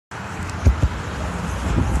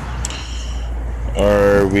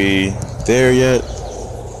Are we there yet?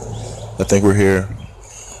 I think we're here.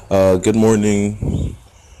 Good morning,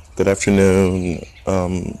 good afternoon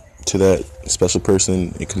to that special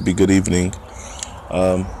person. It could be good evening.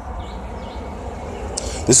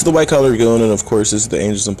 This is the White Collar Goon, and of course, this is the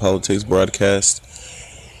Angels in Politics broadcast.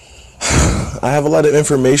 I have a lot of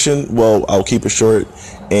information. Well, I'll keep it short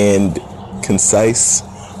and concise.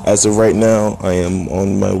 As of right now, I am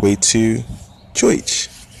on my way to church,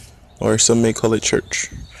 or some may call it church.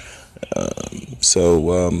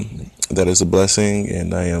 So that is a blessing,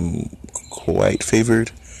 and I am quite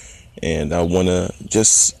favored. And I want to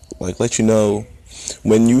just let you know,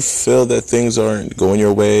 when you feel that things aren't going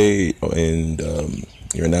your way, and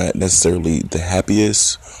you're not necessarily the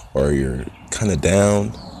happiest, or you're kind of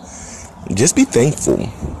down, just be thankful.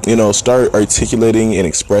 Start articulating and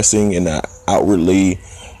expressing in an outwardly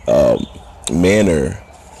manner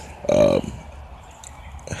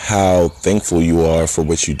how thankful you are for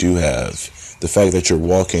what you do have. The fact that you're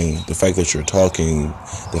walking, the fact that you're talking,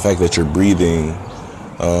 the fact that you're breathing,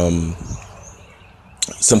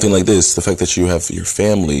 something like this, the fact that you have your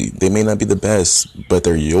family. They may not be the best, but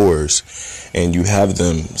they're yours, and you have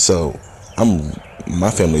them. So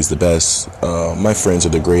my family's the best. My friends are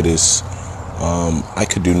the greatest. I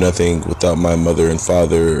could do nothing without my mother and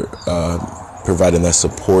father providing that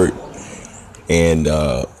support and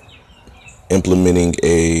implementing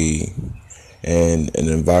an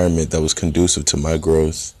environment that was conducive to my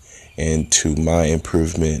growth and to my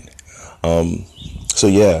improvement. So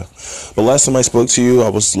yeah, but last time I spoke to you, I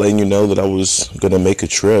was letting you know that I was going to make a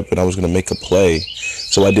trip and I was going to make a play.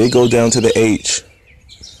 So I did go down to the H.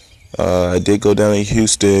 I did go down to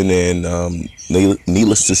Houston, and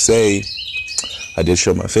needless to say, I did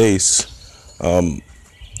show my face.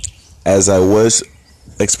 As I was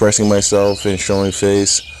expressing myself and showing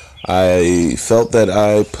face, I felt that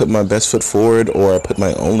I put my best foot forward, or I put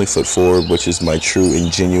my only foot forward, which is my true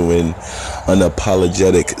and genuine,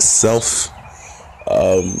 unapologetic self.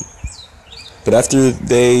 But after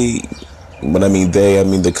when I mean they, I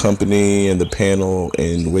mean the company and the panel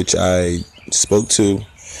in which I spoke to,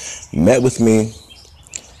 met with me,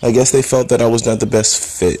 I guess they felt that I was not the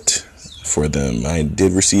best fit for them. I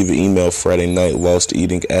did receive an email Friday night whilst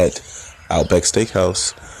eating at Outback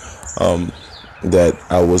Steakhouse, that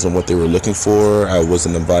I wasn't what they were looking for. I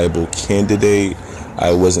wasn't a viable candidate.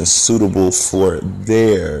 I wasn't suitable for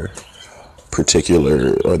their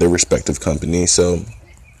particular or their respective company. So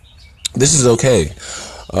this is okay.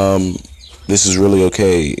 This is really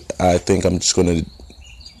okay. I think I'm just going to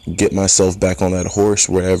get myself back on that horse,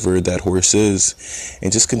 wherever that horse is,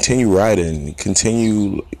 and just continue riding,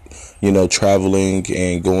 continue traveling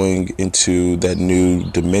and going into that new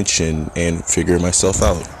dimension and figure myself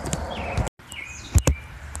out.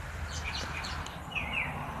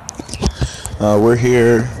 We're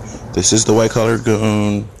here. This is the White Collar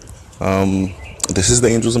Goon. This is the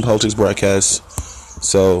Angels in Politics broadcast.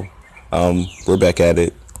 So, we're back at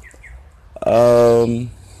it.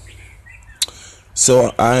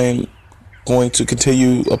 So I'm going to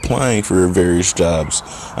continue applying for various jobs.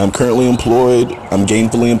 I'm currently employed. I'm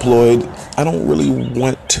gainfully employed. I don't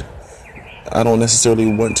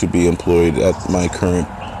necessarily want to be employed at my current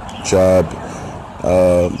job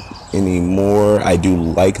anymore. I do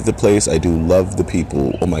like the place. I do love the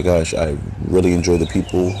people. Oh my gosh, I really enjoy the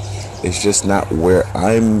people. It's just not where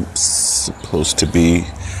I'm supposed to be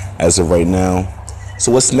as of right now.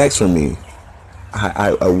 So what's next for me?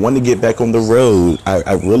 I want to get back on the road.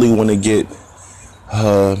 I really want to get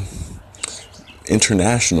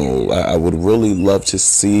international. I would really love to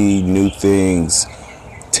see new things,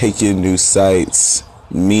 take in new sights,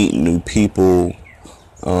 meet new people,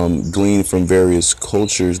 glean from various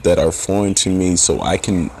cultures that are foreign to me, so I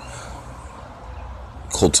can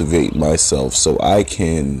cultivate myself, so I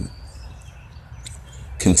can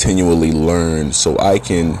continually learn, so I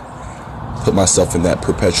can put myself in that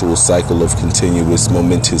perpetual cycle of continuous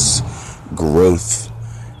momentous growth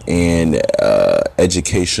and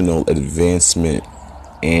educational advancement,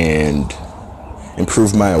 and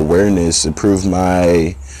improve my awareness, improve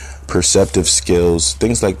my perceptive skills,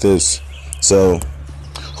 things like this. So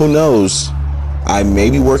who knows? I may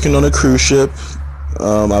be working on a cruise ship.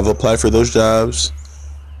 I've applied for those jobs.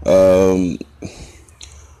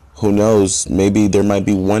 Who knows? Maybe there might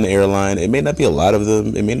be one airline. It may not be a lot of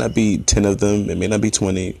them. It may not be 10 of them. It may not be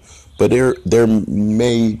 20. But there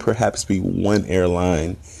may perhaps be one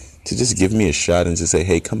airline to just give me a shot and just say,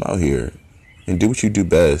 hey, come out here and do what you do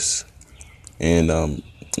best, and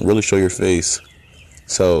really show your face.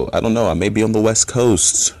 So I don't know. I may be on the West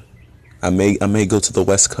Coast. I may go to the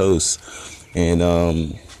West Coast and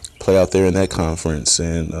play out there in that conference,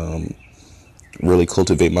 and really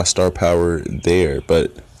cultivate my star power there.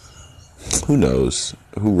 But who knows?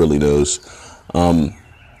 Who really knows?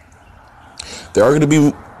 There are going to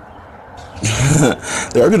be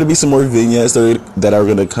there are going to be some more vignettes that are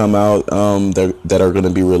going to come out, that are going to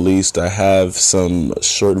be released. I have some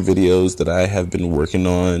short videos that I have been working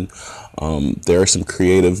on. There are some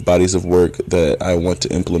creative bodies of work that I want to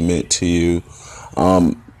implement to you,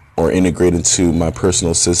 or integrate into my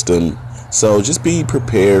personal system. So just be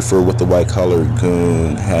prepared for what the White Collar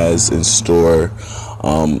Goon has in store.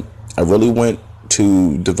 I really want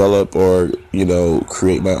to develop, or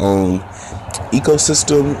create my own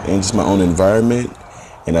ecosystem and just my own environment,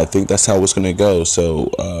 and I think that's how it's going to go. So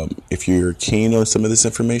if you're keen on some of this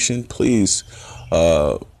information, please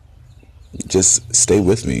just stay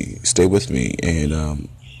with me and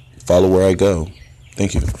follow where I go.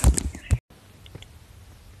 Thank you.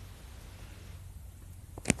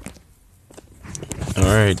 All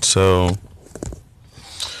right, so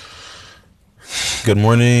good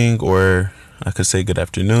morning, or I could say good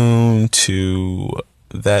afternoon to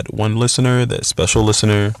that one listener, that special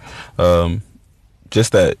listener,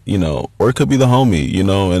 just that, or it could be the homie,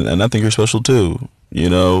 and I think you're special too,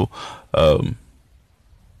 and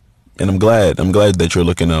I'm glad that you're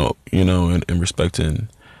looking out, and respecting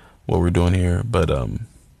what we're doing here. But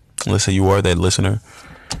let's say you are that listener.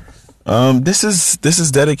 This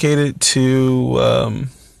is dedicated to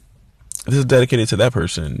that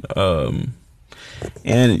person.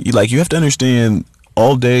 And you have to understand,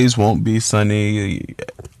 all days won't be sunny.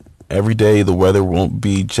 Every day the weather won't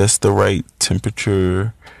be just the right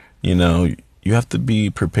temperature. You have to be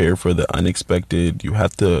prepared for the unexpected. You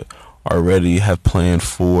have to already have planned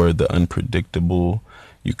for the unpredictable.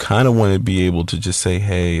 You kind of want to be able to just say,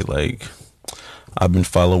 hey, I've been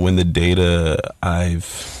following the data.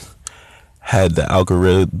 I've had the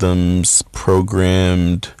algorithms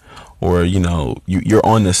programmed, or you're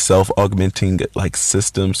on the self-augmenting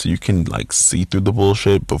system, so you can see through the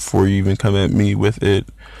bullshit before you even come at me with it.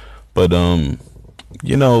 But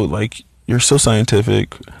you're so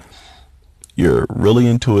scientific, you're really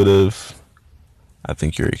intuitive, I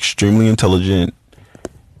think you're extremely intelligent,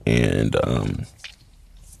 and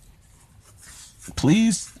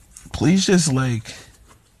please just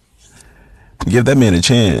give that man a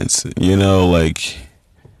chance.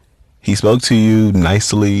 He spoke to you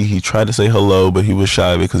nicely. He tried to say hello, but he was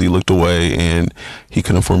shy because he looked away and he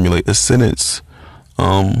couldn't formulate a sentence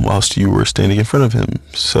whilst you were standing in front of him.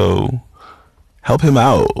 So help him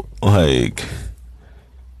out.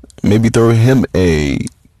 Maybe throw him I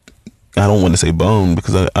don't want to say bone,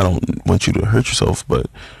 because I don't want you to hurt yourself, but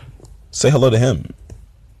say hello to him.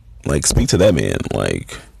 Speak to that man.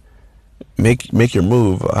 Make your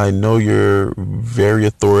move. I know you're very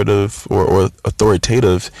authoritative or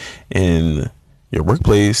authoritative in your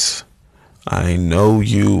workplace. I know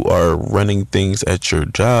you are running things at your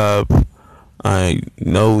job. I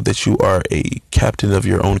know that you are a captain of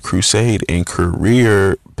your own crusade and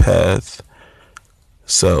career path.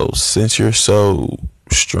 So since you're so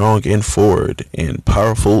strong and forward and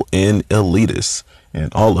powerful and elitist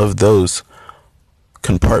and all of those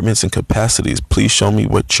compartments and capacities, please show me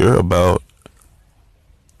what you're about.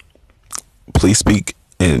 Please speak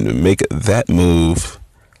and make that move.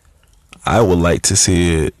 I would like to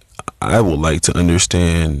see it. I would like to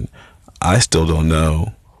understand. I still don't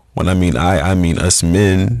know. When I mean I mean us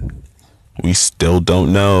men. We still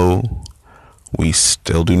don't know. We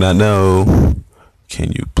still do not know.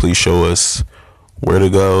 Can you please show us where to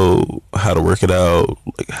go, how to work it out,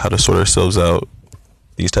 how to sort ourselves out,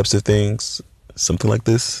 these types of things, something like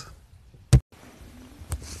this?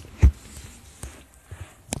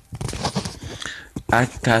 I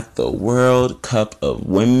got the World Cup of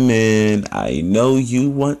Women. I know you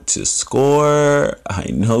want to score. I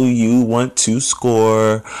know you want to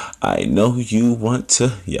score. I know you want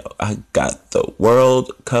to. I got the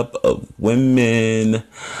World Cup of Women.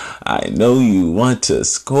 I know you want to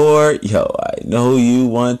score. I know you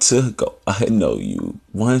want to go. I know you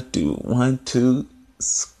want to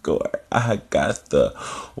score. I got the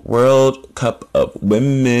World Cup of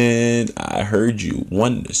Women. I heard you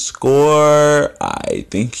want to score. I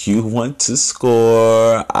think you want to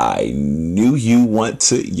score. I knew you want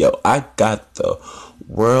to. I got the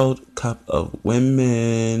World Cup of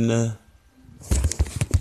Women.